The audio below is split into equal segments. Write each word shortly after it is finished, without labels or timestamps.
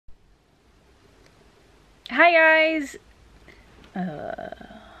Hi guys! Hi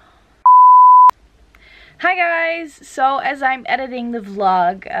guys! So as I'm editing the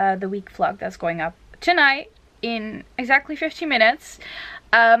vlog, the week vlog that's going up tonight in exactly 15 minutes,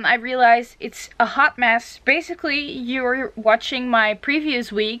 I realized it's a hot mess. Basically, you're watching my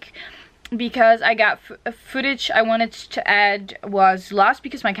previous week because I got footage I wanted to add was lost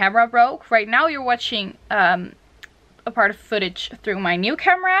because my camera broke. Right now you're watching a part of footage through my new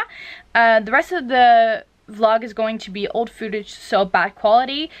camera. The rest of the vlog is going to be old footage, so bad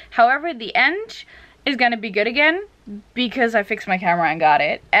quality. However, the end is gonna be good again because I fixed my camera and got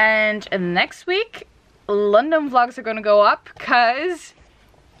it. And next week London vlogs are gonna go up because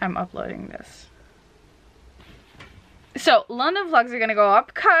I'm uploading this. So London vlogs are gonna go up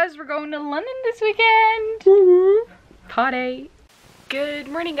because we're going to London this weekend. Woohoo! Party! Good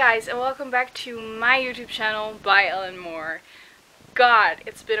morning guys, and welcome back to my YouTube channel, Byellenmoore. God,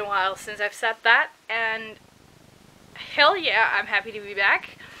 it's been a while since I've said that, and hell yeah, I'm happy to be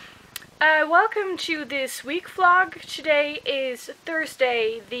back. Welcome to this week vlog. Today is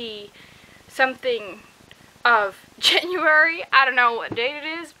Thursday, the something of January. I don't know what date it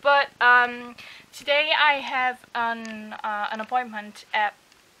is, but today I have an appointment at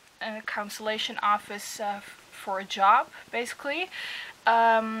a consulation office for a job, basically.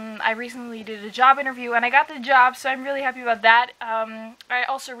 I recently did a job interview and I got the job, so I'm really happy about that. I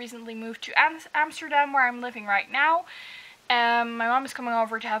also recently moved to Amsterdam, where I'm living right now. My mom is coming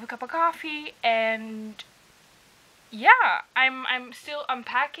over to have a cup of coffee, and yeah, I'm still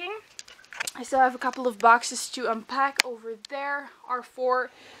unpacking. I still have a couple of boxes to unpack over there. Are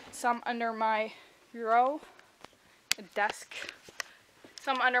for some under my bureau, a desk,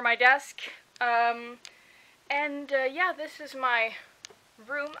 some under my desk. Yeah, this is my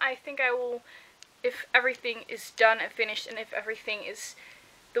room. I think I will, if everything is done and finished, and if everything is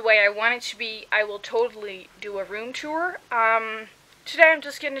the way I want it to be, I will totally do a room tour. Today I'm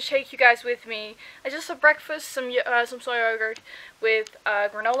just going to take you guys with me. I just had breakfast, some soy yogurt with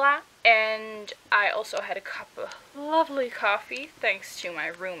granola, and I also had a cup of lovely coffee, thanks to my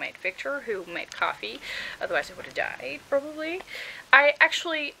roommate Victor, who made coffee. Otherwise I would have died, probably. I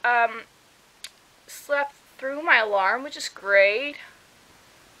actually slept through my alarm, which is great.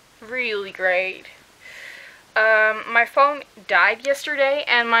 Really great. My phone died yesterday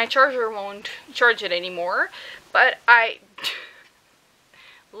and my charger won't charge it anymore, but I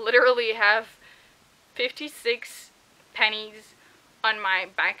literally have 56 pennies on my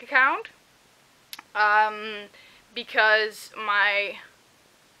bank account because my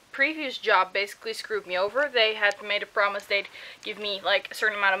previous job basically screwed me over. They had made a promise they'd give me like a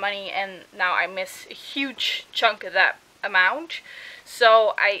certain amount of money, and now I miss a huge chunk of that amount.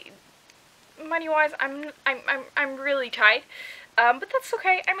 So money-wise, I'm really tight, but that's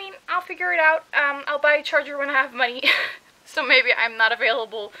okay. I mean, I'll figure it out. I'll buy a charger when I have money. So maybe I'm not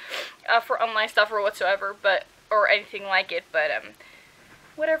available for online stuff or whatsoever, or anything like it. But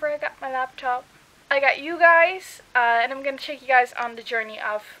whatever. I got my laptop. I got you guys, and I'm gonna take you guys on the journey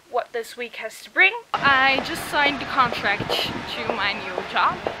of what this week has to bring. I just signed the contract to my new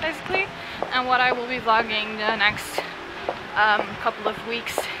job, basically, and what I will be vlogging the next couple of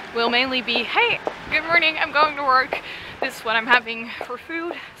weeks will mainly be, hey, good morning, I'm going to work. This is what I'm having for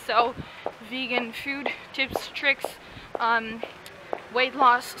food. So vegan food tips, tricks, weight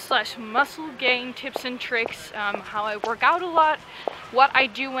loss / muscle gain tips and tricks, how I work out a lot, what I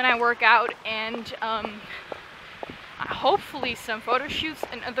do when I work out, and hopefully some photo shoots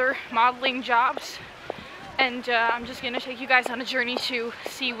and other modeling jobs. And I'm just gonna take you guys on a journey to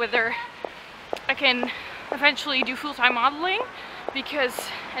see whether I can eventually do full-time modeling, because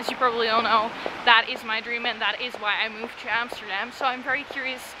as you probably all know, that is my dream and that is why I moved to Amsterdam. So I'm very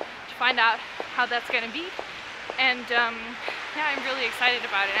curious to find out how that's gonna be, and yeah, I'm really excited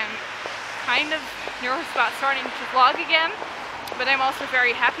about it. I'm kind of nervous about starting to vlog again, but I'm also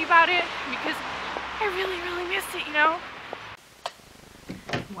very happy about it because I really missed it, you know?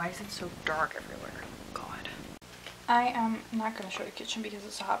 Why is it so dark everywhere? God. I am not going to show the kitchen because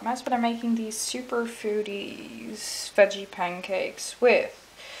it's a hot mess, but I'm making these super foodies veggie pancakes with,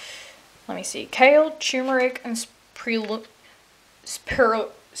 let me see, kale, turmeric, and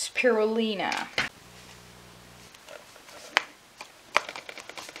spirulina.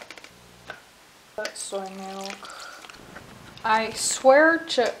 Soy milk. I swear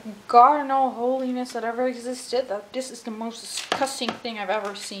to God and all holiness that ever existed that this is the most disgusting thing I've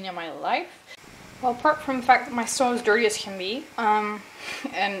ever seen in my life. Well, apart from the fact that my stove is dirty as can be, and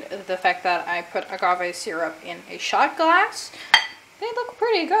the fact that I put agave syrup in a shot glass, they look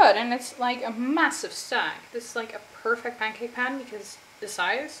pretty good, and it's like a massive stack. This is like a perfect pancake pan because the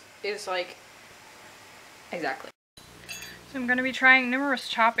size is like Exactly. So I'm going to be trying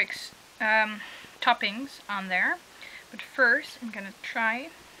numerous toppings on there. But first, I'm going to try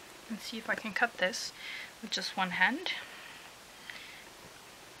and see if I can cut this with just one hand.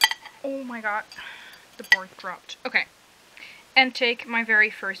 Oh my god, the board dropped. Okay. And take my very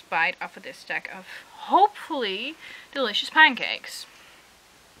first bite off of this stack of hopefully delicious pancakes.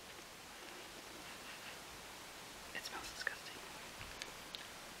 It smells disgusting.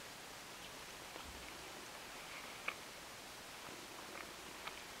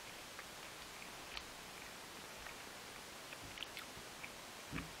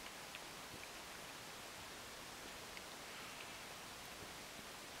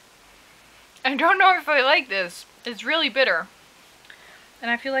 I don't know if I like this. It's really bitter. And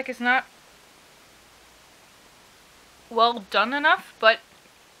I feel like it's not well done enough, but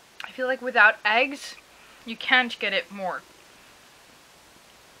I feel like without eggs, you can't get it more.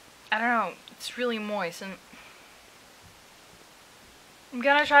 I don't know, it's really moist, and I'm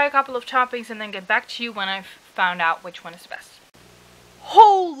gonna try a couple of toppings and then get back to you when I've found out which one is best.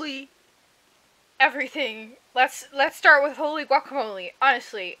 Holy everything. Let's start with holy guacamole.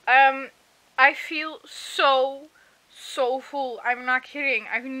 Honestly, I feel so full. I'm not kidding.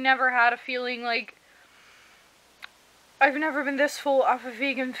 I've never had a feeling like I've never been this full off of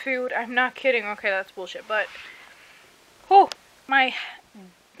vegan food. I'm not kidding. Okay, that's bullshit, but oh, my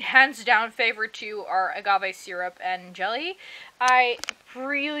hands down favorite two are agave syrup and jelly. I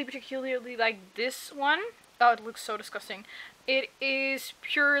really particularly like this one. Oh, it looks so disgusting. It is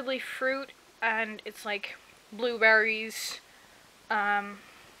purely fruit, and it's like blueberries,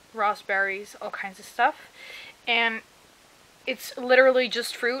 raspberries, all kinds of stuff, and it's literally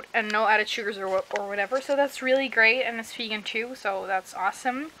just fruit and no added sugars or whatever, so that's really great, and it's vegan too, so that's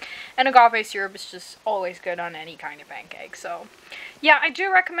awesome. And agave syrup is just always good on any kind of pancake, so yeah, I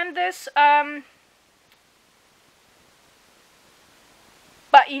do recommend this, but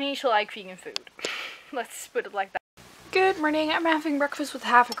you need to like vegan food. Let's put it like that. Good morning, I'm having breakfast with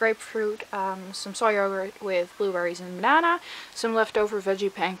half a grapefruit, some soy yogurt with blueberries and banana, some leftover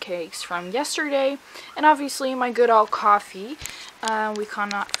veggie pancakes from yesterday, and obviously my good old coffee. We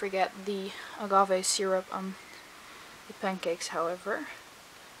cannot forget the agave syrup on the pancakes, however.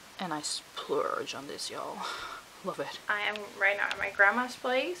 And I splurge on this, y'all. Love it. I am right now at my grandma's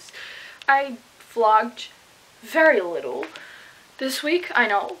place. I vlogged very little this week, I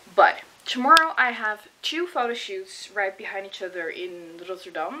know, but tomorrow I have 2 photo shoots right behind each other in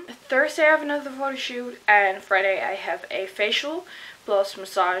Rotterdam. Thursday I have another photo shoot, and Friday I have a facial plus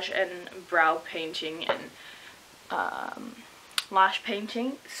massage and brow painting and lash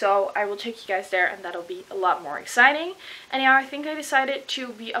painting. So I will take you guys there, and that'll be a lot more exciting. And yeah, I think I decided to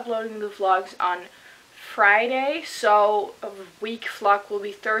be uploading the vlogs on Friday, so a week vlog will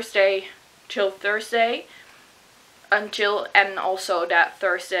be Thursday till Thursday. And also that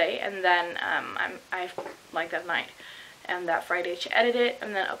Thursday, and then I like that night and that Friday to edit it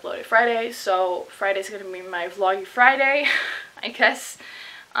and then upload it Friday. So Friday's gonna be my vloggy Friday, I guess.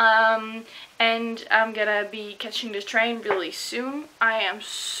 And I'm gonna be catching the train really soon. I am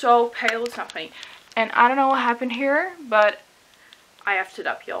so pale, it's not funny. And I don't know what happened here, but I effed it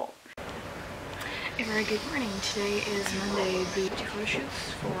up, y'all. A very good morning. Today is Monday, the photo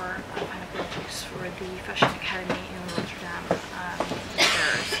shoots for pineapple juice for the Fashion Academy in Rotterdam.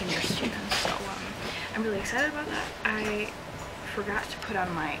 They're senior students, so I'm really excited about that. I forgot to put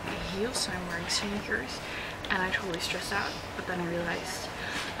on my heels, so I'm wearing sneakers, and I totally stressed out, but then I realized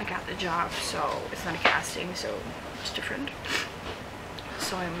I got the job, so it's not a casting, so it's different.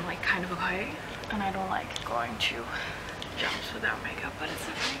 So I'm like kind of okay, and I don't like going to jobs without makeup, but it's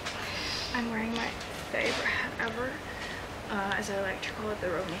okay. I'm wearing my favorite hat ever, as I like to call it, the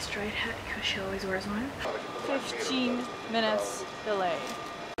Romy straight hat, because she always wears one. 15 minutes delay.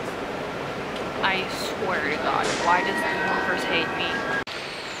 I swear to God, why does the universe hate me?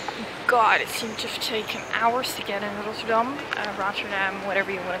 God, it seemed to have taken hours to get in Rotterdam,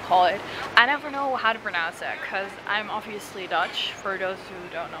 whatever you want to call it. I never know how to pronounce that, because I'm obviously Dutch, for those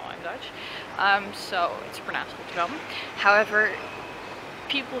who don't know I'm Dutch, so it's pronounced Rotterdam. However,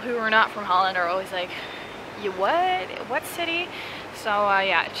 people who are not from Holland are always like, you what? What city? So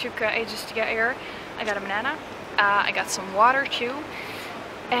yeah, it took ages to get here. I got a banana, I got some water too,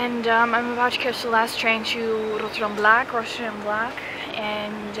 and I'm about to catch the last train to Rotterdam Black,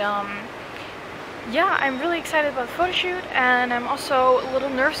 and yeah, I'm really excited about the photo shoot, and I'm also a little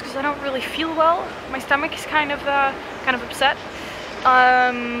nervous because I don't really feel well. My stomach is kind of upset,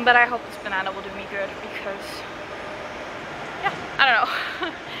 but I hope this banana will do me good, because yeah, I don't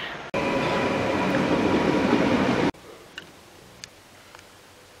know.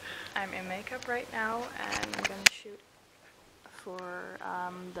 I'm in makeup right now and I'm gonna shoot for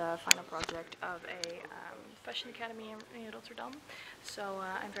the final project of a fashion academy in Rotterdam. So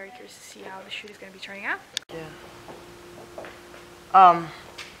I'm very curious to see how the shoot is going to be turning out. Ja.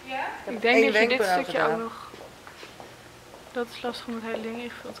 Ja? Ik denk dat je dit stukje ook nog... Dat is lastig om het hele ding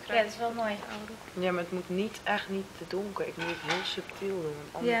ingevuld te krijgen. Ja, dat is wel mooi. Ja, maar het moet niet, echt niet te donker. Ik moet het heel subtiel doen,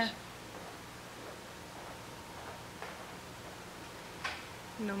 want anders... Ja.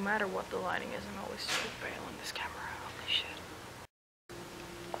 No matter what the lighting is, I'm always too pale on this camera. Holy shit.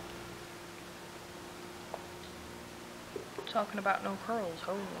 Talking about no curls,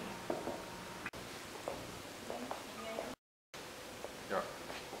 holy.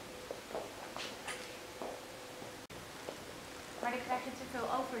 Maar dan krijg je te veel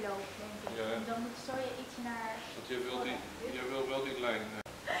overloop, denk ik. Ja. Dan moet zo je iets naar... Want je wil wel die lijn.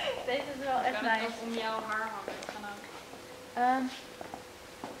 Deze is wel echt nice. Ook om jouw haar hangen. Kan ook.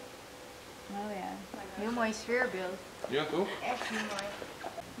 Oh ja, heel mooi sfeerbeeld. Ja, toch? Echt heel mooi.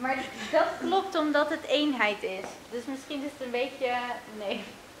 Maar dat klopt omdat het eenheid is. Dus misschien is het een beetje... Nee.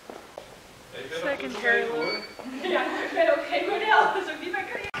 Secondary look. Ja, ik ben ook geen model. Dat is ook niet mijn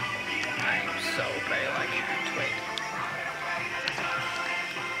carrière. I'm so pale, I can't wait.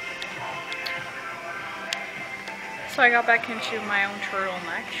 So I got back into my own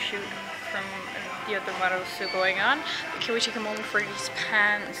turtleneck shoot from the other one I was still going on. Can we take a moment for these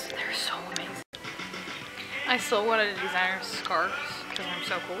pants? They're so amazing. I still wanted to design scarves because I'm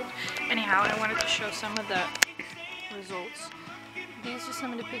so cold. Anyhow, I wanted to show some of the results. These are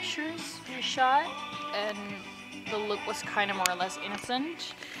some of the pictures we shot, and the look was kind of more or less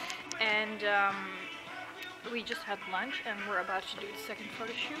innocent. And we just had lunch, and we're about to do the second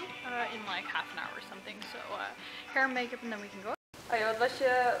photo shoot in like half an hour or something. So hair and makeup, and then we can go. Oh ja, wat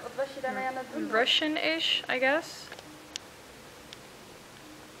was je daarmee aan het doen? Russian-ish, I guess.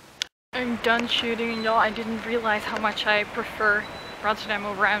 I'm done shooting, and y'all, I didn't realize how much I prefer Rotterdam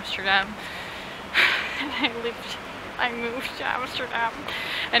over Amsterdam. And I moved to Amsterdam.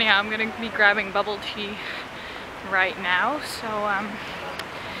 Anyhow, I'm gonna be grabbing bubble tea right now, so I'm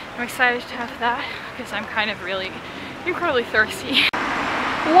excited to have that because I'm kind of really incredibly thirsty.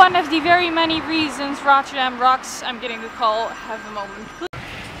 One of the very many reasons Rotterdam rocks. I'm getting a call. Have a moment, please.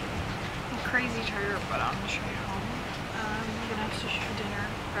 I'm crazy tired, but I'm gonna show you home. I'm gonna have sushi for dinner.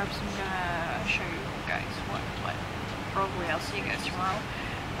 Perhaps I'm gonna show you guys what. Probably I'll see you guys tomorrow.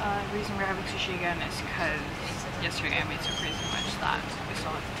 The reason we're having sushi again is because yesterday I made so crazy much that we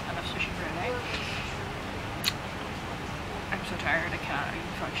still have enough sushi for today. I'm so tired, I cannot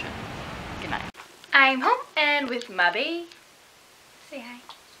even function. Good night. I'm home and with my bae. Say hi.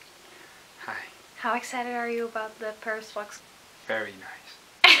 Hi. How excited are you about the Paris vlogs? Very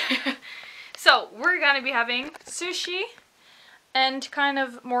nice. So we're gonna be having sushi and kind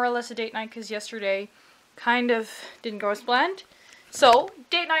of more or less a date night because yesterday kind of didn't go as planned. So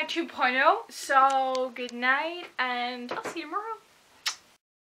date night 2.0. So good night and I'll see you tomorrow.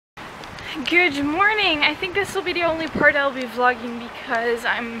 Good morning. I think this will be the only part I'll be vlogging because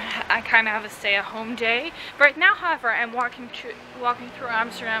I kind of have a stay-at-home day. Right now, however, I'm walking through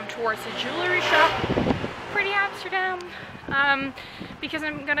Amsterdam towards a jewelry shop. Pretty Amsterdam. Because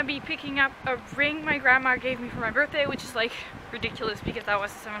I'm gonna be picking up a ring my grandma gave me for my birthday, which is like ridiculous because that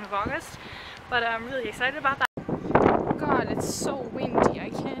was the 7th of August. But I'm really excited about that. God, it's so windy. I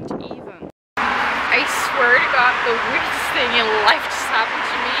can't even. I swear to God, the weirdest thing in life just happened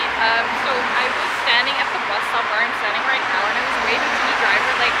to me. So I was standing at the bus stop where I'm standing right now, and I was waving to the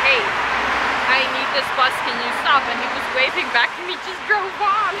driver like, hey, I need this bus, can you stop? And he was waving back and he just drove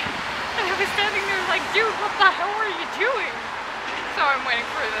on. And I was standing there like, dude, what the hell are you doing? So I'm waiting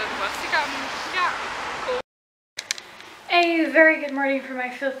for the bus to come. Yeah, cool. A very good morning for my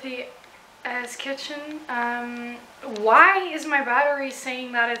filthy ass kitchen. Why is my battery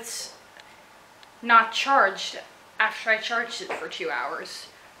saying that it's not charged after I charged it for 2 hours?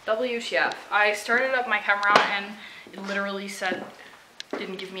 WTF. I started up my camera and it literally said,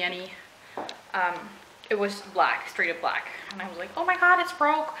 didn't give me any, it was black, straight up black. And I was like, oh my god, it's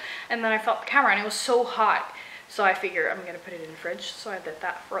broke. And then I felt the camera and it was so hot. So I figured I'm gonna put it in the fridge. So I did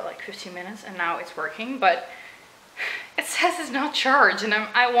that for like 15 minutes and now it's working. But it says it's not charged and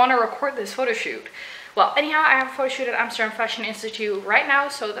I want to record this photo shoot. Well, anyhow, I have a photo shoot at Amsterdam Fashion Institute right now.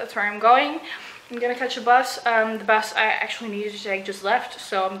 So that's where I'm going. I'm gonna catch a bus. The bus I actually needed to take just left,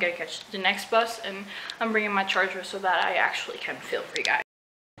 so I'm gonna catch the next bus, and I'm bringing my charger so that I actually can film for you guys.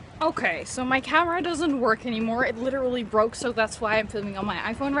 Okay, so my camera doesn't work anymore. It literally broke, so that's why I'm filming on my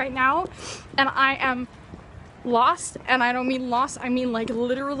iPhone right now. And I am lost, and I don't mean lost, I mean like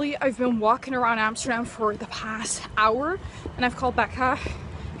literally I've been walking around Amsterdam for the past hour, and I've called Becca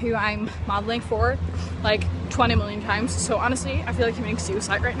who I'm modeling for like 20 million times. So honestly, I feel like committing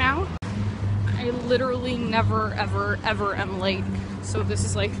suicide right now. I literally never ever ever am late. So this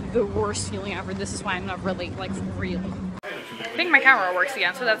is like the worst feeling ever. This is why I'm never late, like for real. I think my camera works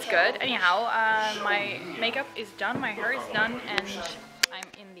again, so that's good. Anyhow, my makeup is done, my hair is done, and I'm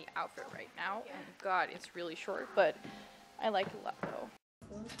in the outfit right now. And God, it's really short, but I like it a lot though.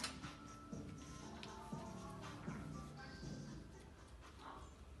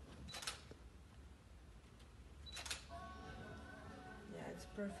 Yeah, it's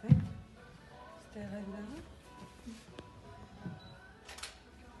perfect. Stay like that.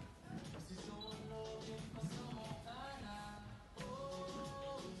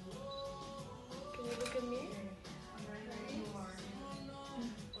 Can you look at me?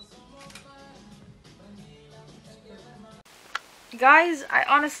 Guys, I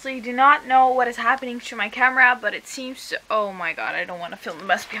honestly do not know what is happening to my camera, but it seems to, oh my god, I don't want to film the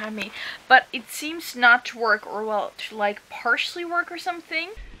mess behind me, but it seems not to work, or well, to like partially work or something.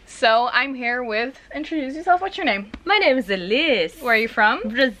 So I'm here with, introduce yourself, what's your name? My name is Elise. Where are you from?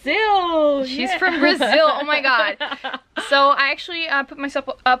 Brazil. She's from Brazil, oh my god. So I actually put myself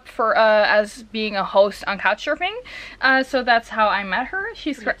up for as being a host on Couchsurfing. So that's how I met her.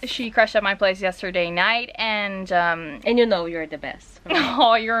 She crashed at my place yesterday night, and you know you're the best.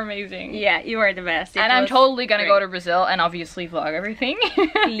 oh, you're amazing. Yeah, you are the best. And I'm totally gonna go to Brazil and obviously vlog everything.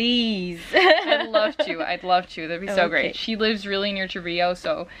 Please. I'd love to. I'd love to. That'd be so great. She lives really near to Rio,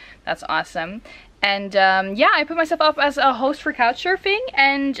 so that's awesome. And yeah, I put myself up as a host for Couchsurfing,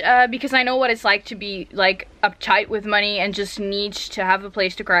 and because I know what it's like to be like uptight with money and just need to have a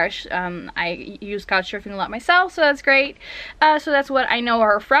place to crash. I use Couchsurfing a lot myself, so that's great. So that's what I know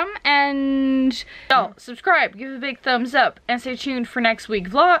her from. And so subscribe, give a big thumbs up, and stay tuned for next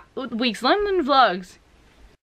week's London vlogs.